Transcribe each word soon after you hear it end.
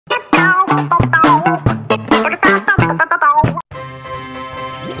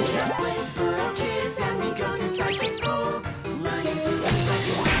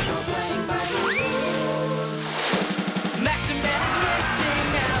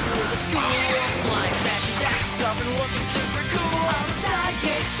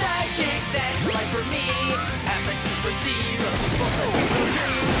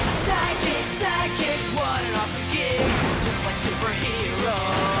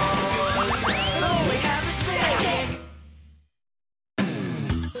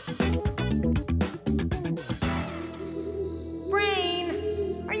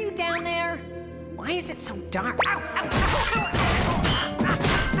dark. Ow, ow, ow, ow.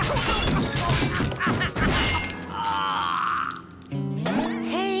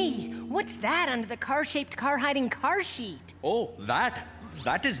 Hey, what's that under the car-shaped car-hiding car sheet? Oh, that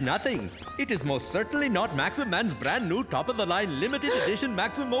is nothing. It is most certainly not Maxum Man's brand new top-of-the-line limited edition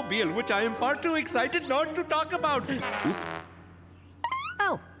Maxum Mobile, which I am far too excited not to talk about.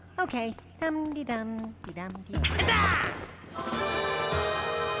 Oh, okay. Dum-de-dum-de-dum-de.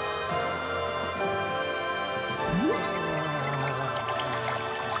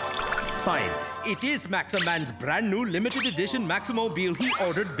 Fine. It is Maxum Man's brand new limited edition Maxum Mobile he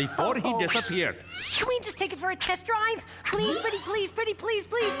ordered before he disappeared. Can we just take it for a test drive? Please, pretty, please, pretty, please,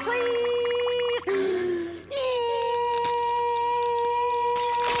 please, please.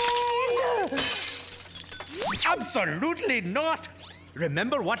 Absolutely not!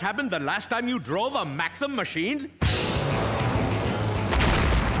 Remember what happened the last time you drove a Maxum machine?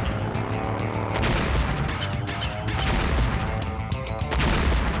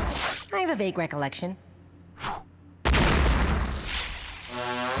 I have a vague recollection.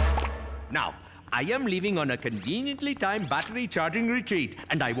 Now, I am leaving on a conveniently timed battery charging retreat,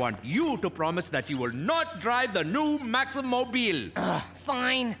 and I want you to promise that you will not drive the new Maxum Mobile.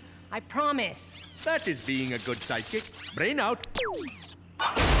 Fine, I promise. That is being a good sidekick. Brain out.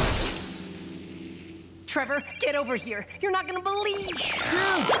 Trevor, get over here. You're not gonna believe. Dude,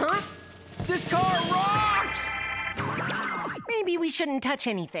 huh? This car rocks! Maybe we shouldn't touch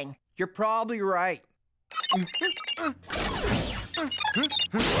anything. You're probably right.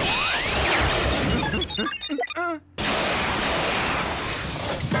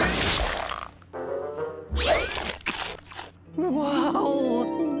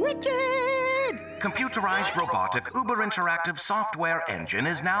 Whoa! Wicked! Computerized robotic Uber interactive software engine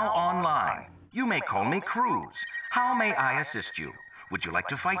is now online. You may call me Cruz. How may I assist you? Would you like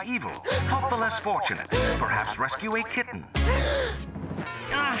to fight evil? Help the less fortunate? Perhaps rescue a kitten?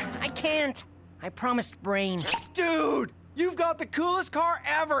 I can't. I promised Brain. Dude, you've got the coolest car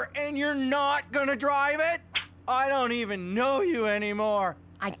ever, and you're not gonna drive it? I don't even know you anymore.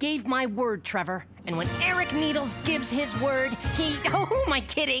 I gave my word, Trevor. And when Eric Needles gives his word, he... Oh, who am I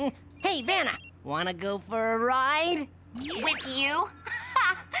kidding? Hey, Vana, wanna go for a ride? With you?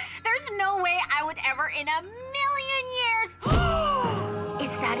 There's no way I would ever in a million years.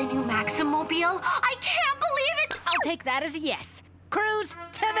 Is that a new Maxum Mobile? I can't believe it! I'll take that as a yes. Cruz,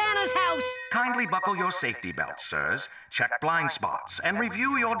 to Vana's house! Kindly buckle your safety belts, sirs. Check blind spots and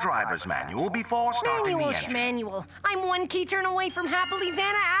review your driver's manual before starting the engine. Manual. I'm one key turn away from happily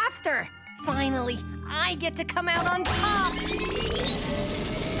Vana after. Finally, I get to come out on top.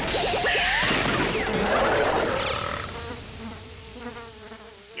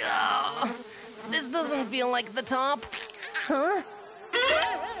 Oh, this doesn't feel like the top. Huh?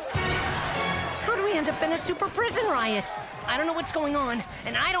 How do we end up in a super prison riot? I don't know what's going on,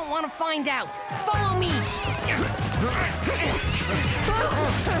 and I don't want to find out. Follow me.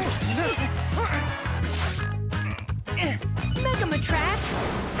 Megamatras,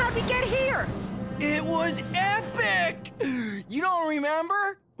 how'd we get here? It was epic! You don't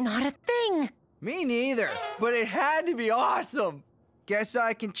remember? Not a thing. Me neither, but it had to be awesome. Guess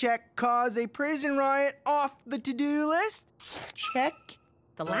I can check cause a prison riot off the to-do list? Check.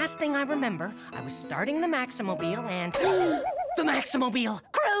 The last thing I remember, I was starting the Maxum Mobile and... The Maxum Mobile!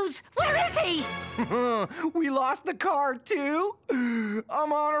 Cruz, where is he? We lost the car too?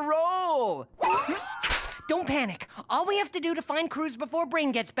 I'm on a roll. Don't panic. All we have to do to find Cruz before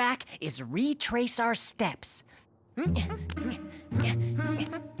Brain gets back is retrace our steps.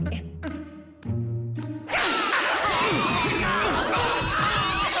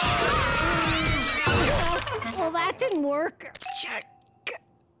 Well, that didn't work. Check.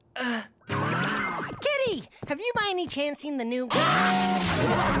 Kitty, have you by any chance seen the new...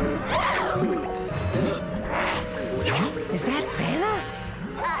 Is that Vana?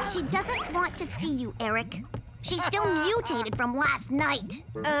 She doesn't want to see you, Eric. She's still mutated from last night.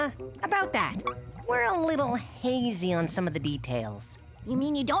 About that. We're a little hazy on some of the details. You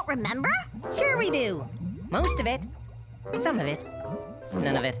mean you don't remember? Sure we do. Most of it. Some of it.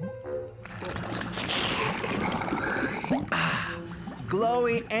 None of it.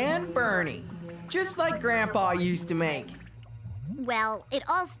 Glowy and Bernie. Just like Grandpa used to make. Well, it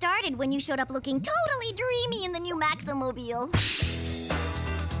all started when you showed up looking totally dreamy in the new Maxum Mobile.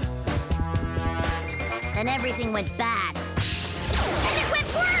 Then everything went bad. And it went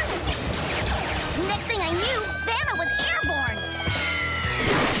worse! Next thing I knew, Vana was airborne.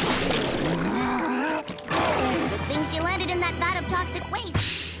 Good thing she landed in that vat of toxic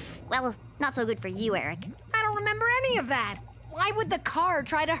waste. Well, not so good for you, Eric. I don't remember any of that. Why would the car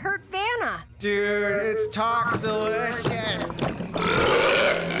try to hurt Vana? Dude, it's toxilicious.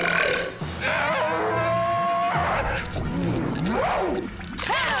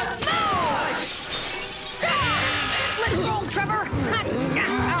 Let's roll, Trevor!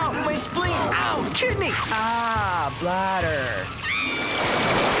 Ow, my spleen! Ow, kidney! Ah, bladder.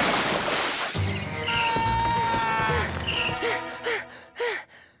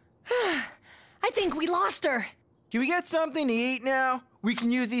 I think we lost her. Can we get something to eat now? We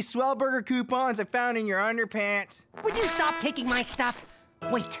can use these swell burger coupons I found in your underpants. Would you stop taking my stuff?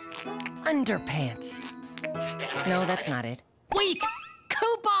 Wait, underpants. No, that's not it. Wait,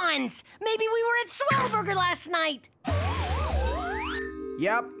 coupons! Maybe we were at Swellburger last night.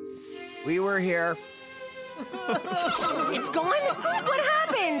 Yep, we were here. It's gone? What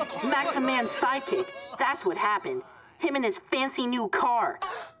happened? Maxum Man's sidekick. That's what happened. Him and his fancy new car.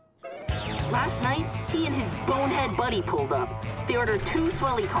 Last night, he and his bonehead buddy pulled up. They ordered 2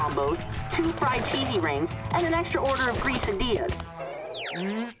 swelly combos, 2 fried cheesy rings, and an extra order of greasadillas.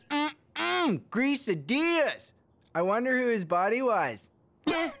 Greasadillas! I wonder who his buddy was.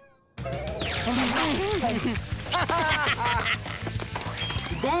 Then,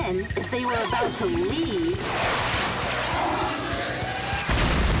 as they were about to leave...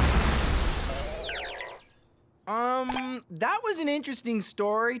 That was an interesting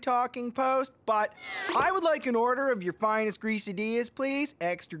story, Talking Post, but I would like an order of your finest greasadillas, please.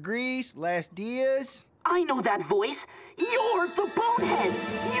 Extra grease, less dias. I know that voice. You're the bonehead.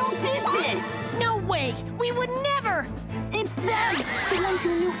 You did this. No way! We would never! It's them. The ones who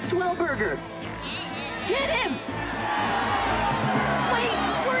nuked Swellburger. Get him! Wait,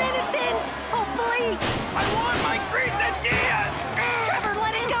 we're innocent! Hopefully! I want my greasadillas! Trevor,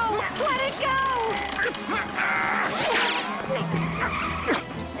 let it go! Let it go!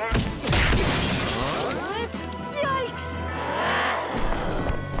 What? Yikes!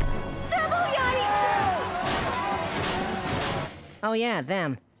 Double yikes! Oh yeah,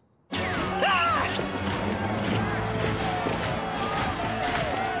 them.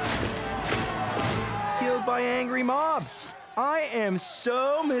 Killed by angry mob. I am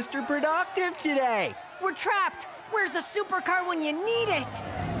so Mr. Productive today. We're trapped! Where's the supercar when you need it?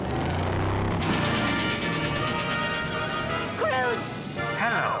 Cruz!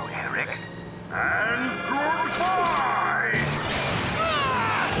 Hello, Eric. And goodbye!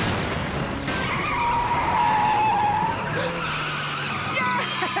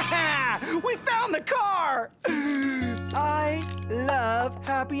 Yeah! We found the car! I love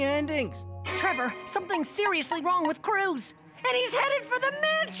happy endings. Trevor, something's seriously wrong with Cruz. And he's headed for the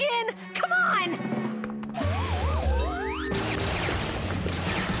mansion! Come on!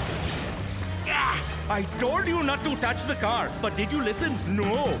 I told you not to touch the car, but did you listen?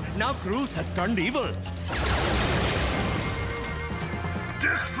 No. Now Cruz has turned evil.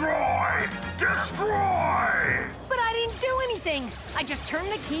 Destroy! Destroy! But I didn't do anything. I just turned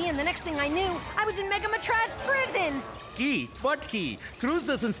the key, and the next thing I knew, I was in Megamatraz prison. Key? What key? Cruz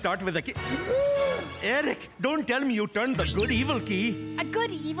doesn't start with a key. Eric, don't tell me you turned the good evil key. A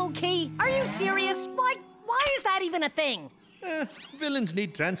good evil key? Are you serious? Why is that even a thing? Villains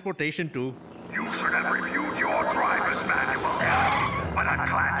need transportation too. You should have reviewed your driver's manual, but I'm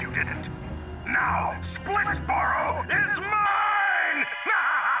glad you didn't. Now, Splittsboro is mine!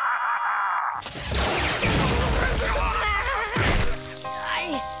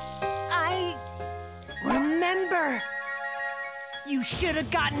 I remember. You should have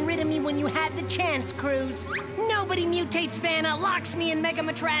gotten rid of me when you had the chance, Cruz. Nobody mutates Vana, locks me in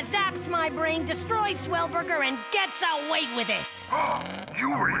Megamatraz, zaps my brain, destroys Swellburger, and gets away with it.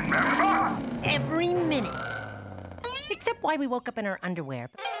 You remember? Every minute. Except why we woke up in our underwear.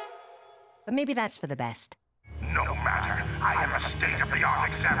 But maybe that's for the best. No matter. I am a state-of-the-art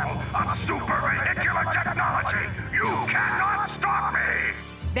example of super-vehicular technology. You cannot stop me!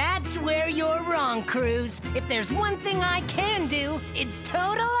 That's where you're wrong, Cruz. If there's one thing I can do, it's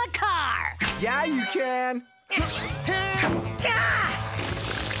total a car. Yeah, you can.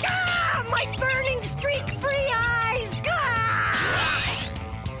 My burning streak-free eyes!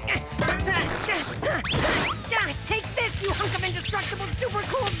 Take this, you hunk of indestructible, super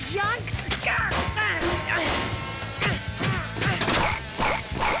cool junk!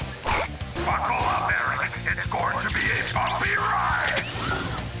 Buckle up, Eric. It's going to be a bumpy ride.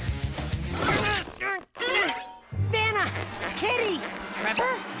 Vana! Kitty!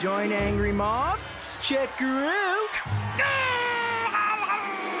 Trevor? Join Angry Mob? Checkaroo!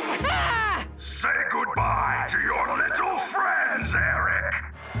 Say goodbye to your little friends, Eric.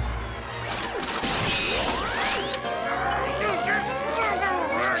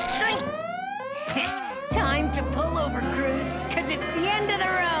 Time to pull over, Cruz,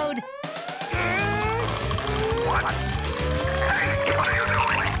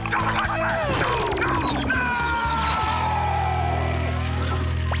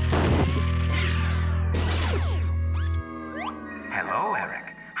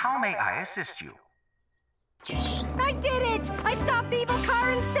 assist you? I did it! I stopped the evil car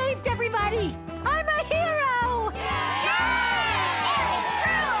and saved everybody! I'm a hero!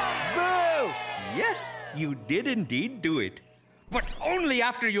 Boo! Yes, you did indeed do it. But only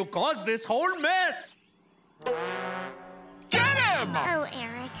after you caused this whole mess! Get him! Oh,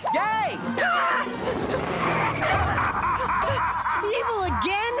 Eric. Yay! Evil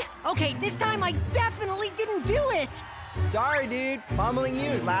again? Okay, this time I definitely didn't do it! Sorry, dude. Pummeling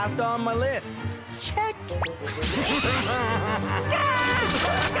you is last on my list. Check.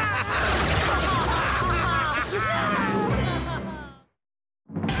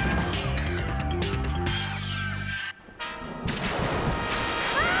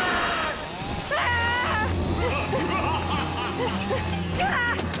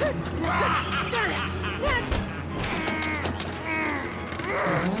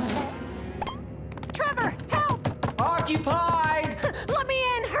 Trevor, help! Occupied! Let me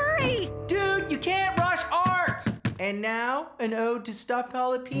in, hurry! Dude, you can't rush art! And now, an ode to stuffed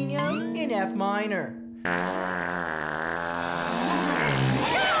jalapenos in F minor.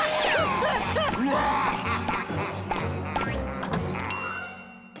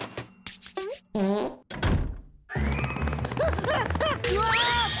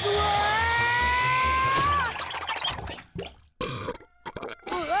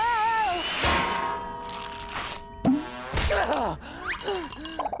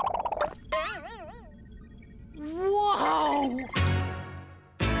 Whoa!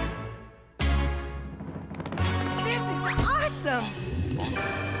 This is awesome!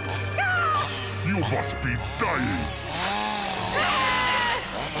 You must be dying.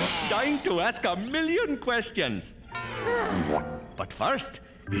 Dying to ask a million questions. But first,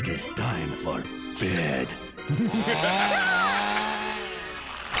 it is time for bed.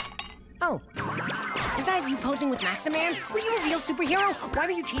 Oh, is that you posing with Maxum Man? Were you a real superhero? Why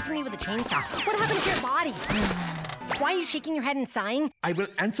were you chasing me with a chainsaw? What happened to your body? Why are you shaking your head and sighing? I will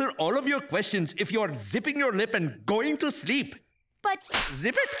answer all of your questions if you are zipping your lip and going to sleep. But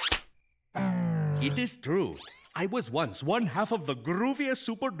Zip it! It is true. I was once one half of the grooviest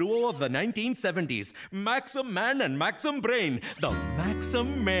super duo of the 1970s, Maxum Man and Maxum Brain, the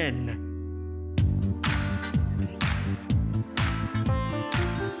Maxum Men.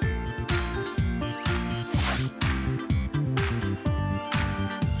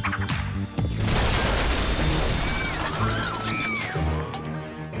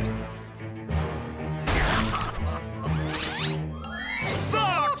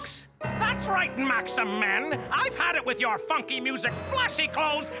 That's right, Maxum Men. I've had it with your funky music, flashy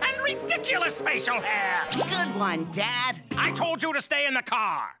clothes, and ridiculous facial hair. Good one, Dad. I told you to stay in the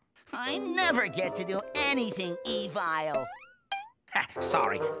car. I never get to do anything evil.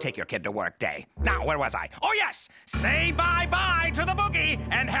 Sorry, take your kid to work day. Now, where was I? Oh, yes! Say bye-bye to the boogie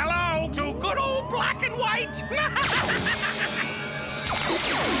and hello to good old black and white.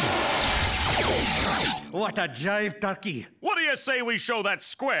 What a jive turkey. What do you say we show that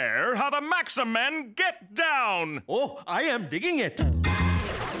square how the Maxum Men get down? Oh, I am digging it.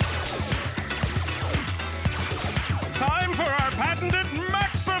 Time for our patented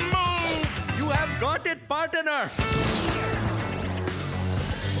Maxum move! You have got it, partner.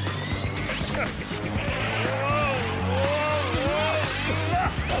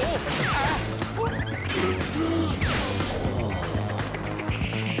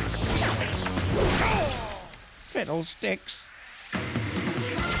 Fiddlesticks.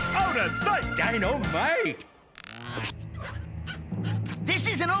 Out of sight! Dynamite! This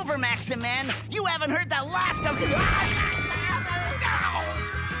isn't over, Maxum Man. You haven't heard the last of the...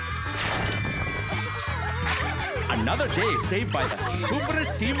 Another day saved by the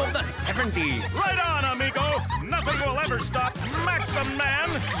superest team of the 70s. Right on, amigo! Nothing will ever stop Maxum Man!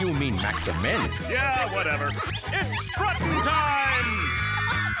 You mean Maxum Men? Yeah, whatever. It's strutting time!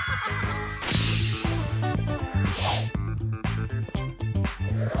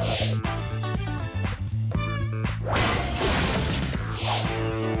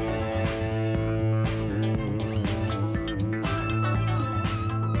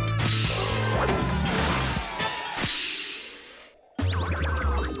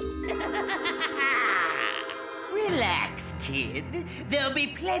 Relax, kid. There'll be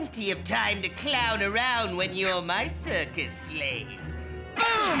plenty of time to clown around when you're my circus slave.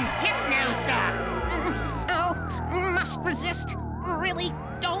 Boom! Hypno-sock! oh, must resist. Really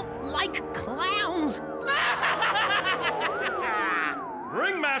don't like clowns.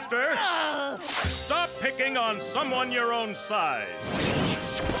 Ringmaster! Stop picking on someone your own size.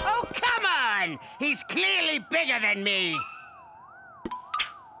 Oh, come on! He's clearly bigger than me.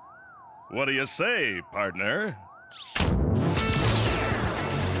 What do you say, partner?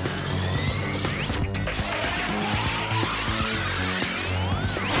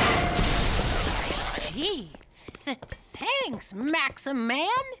 Gee, thanks, Maxum Man.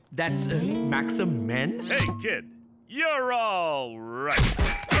 That's Maxum Men? Hey, kid, you're all right.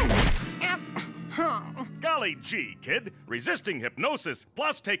 Golly gee, kid, resisting hypnosis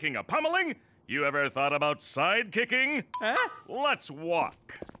plus taking a pummeling? You ever thought about sidekicking? Huh? Let's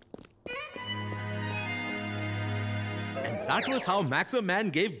walk. And that was how Maxum Man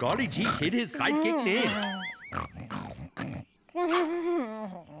gave Golly G Kid his sidekick name.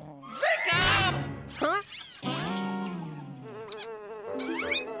 Pick up! Huh?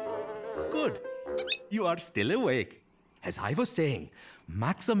 Good. You are still awake. As I was saying,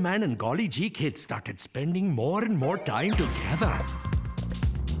 Maxum Man and Golly G Kid started spending more and more time together.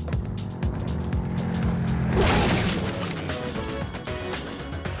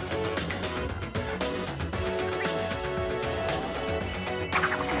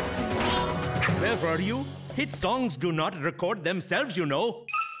 Where were you? Hit songs do not record themselves, you know.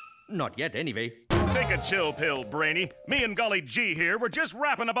 Not yet, anyway. Take a chill pill, Brainy. Me and Golly G here were just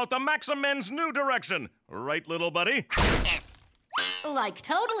rapping about the Maxum Men's new direction. Right, little buddy? Like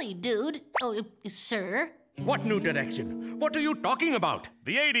totally, dude. Oh, sir. What new direction? What are you talking about?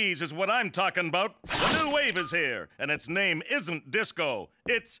 The 80s is what I'm talking about. The new wave is here, and its name isn't disco.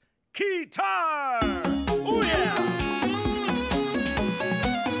 It's guitar! Oh, yeah!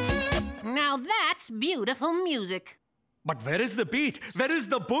 Now that's beautiful music. But where is the beat? Where is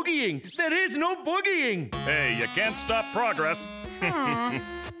the boogieing? There is no boogieing! Hey, you can't stop progress.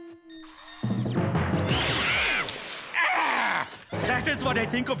 That is what I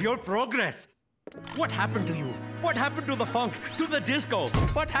think of your progress. What happened to you? What happened to the funk? To the disco?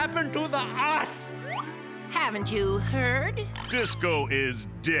 What happened to the us? Haven't you heard? Disco is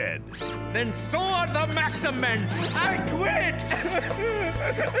dead. Then so are the Maxum Men. I quit!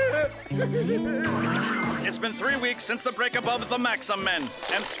 It's been 3 weeks since the breakup of the Maxum Men,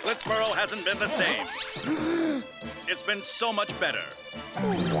 and Splittsboro hasn't been the same. It's been so much better.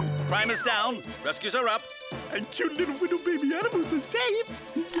 Crime is down, rescues are up, and cute little widow baby animals are safe.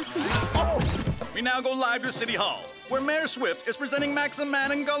 We now go live to City Hall, where Mayor Swift is presenting Maxum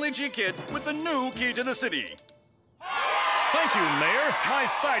Man and Golly G Kid with the new key to the city. Thank you, Mayor. My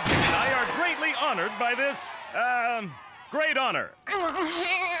sidekick and I are greatly honored by this, great honor.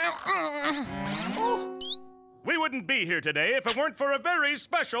 We wouldn't be here today if it weren't for a very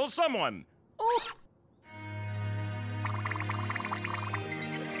special someone.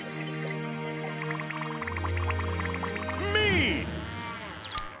 Me!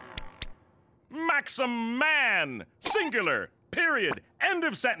 Maxum Man! Singular, period, end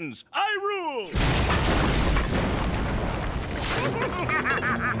of sentence. I rule!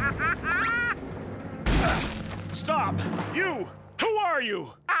 Stop! You! Who are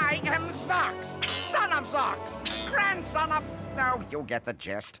you? I am Socks, son of Socks, grandson of... Oh, you get the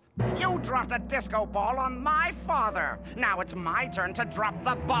gist. You dropped a disco ball on my father. Now it's my turn to drop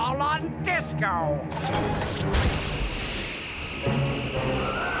the ball on disco.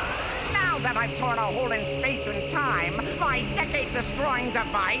 Now that I've torn a hole in space and time, my decade-destroying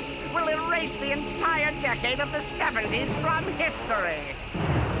device will erase the entire decade of the 70s from history.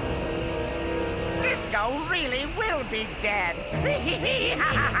 Disco really will be dead.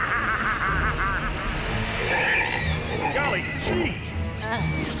 Golly gee!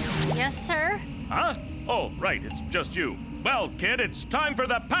 Yes, sir? Huh? Oh, right, it's just you. Well, kid, it's time for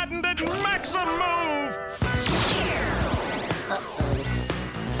the patented Maxum move!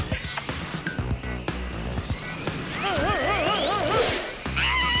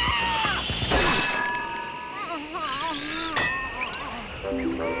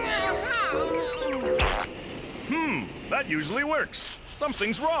 That usually works.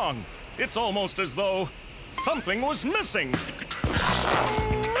 Something's wrong. It's almost as though something was missing.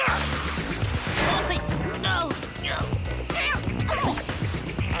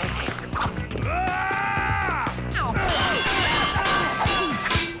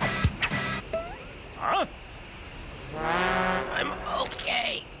 Huh? I'm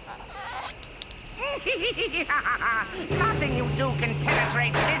okay. Nothing you do can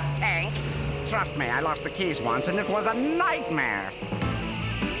penetrate this tank. Trust me, I lost the keys once, and it was a nightmare.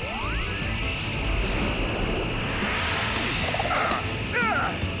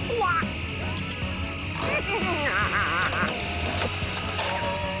 What?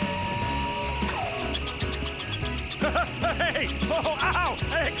 Hey! Oh, ow!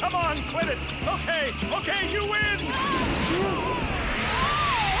 Hey, come on, quit it! Okay, you win!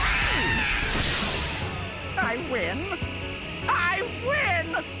 I win? I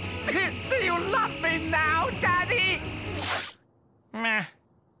win! Do you love me now, Daddy? Meh.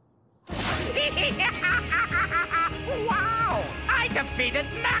 Wow! I defeated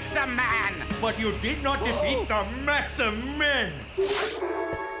Max! Maxum Man! But you did not defeat the Maxum Men!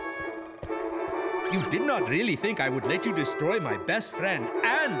 You did not really think I would let you destroy my best friend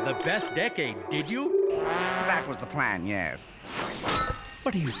and the best decade, did you? That was the plan, yes.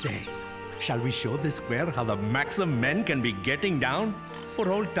 What do you say? Shall we show this square how the Maxum Men can be getting down?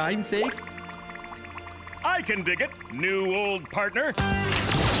 For old time's sake? I can dig it, new old partner.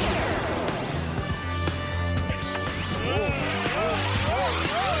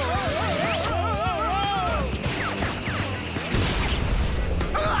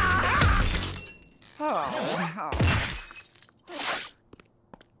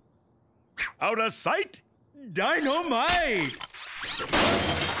 Out of sight? Dynamite!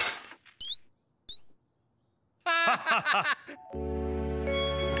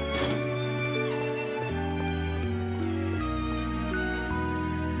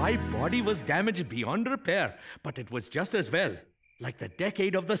 My body was damaged beyond repair, but it was just as well. Like the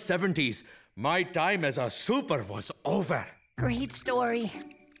decade of the 70s, my time as a super was over. Great story.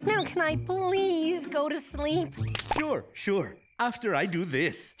 Now can I please go to sleep? Sure, sure. After I do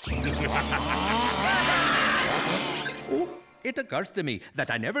this. Oh, it occurs to me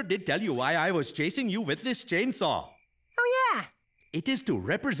that I never did tell you why I was chasing you with this chainsaw. Oh, yeah. It is to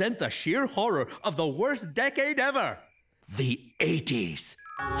represent the sheer horror of the worst decade ever. The 80s.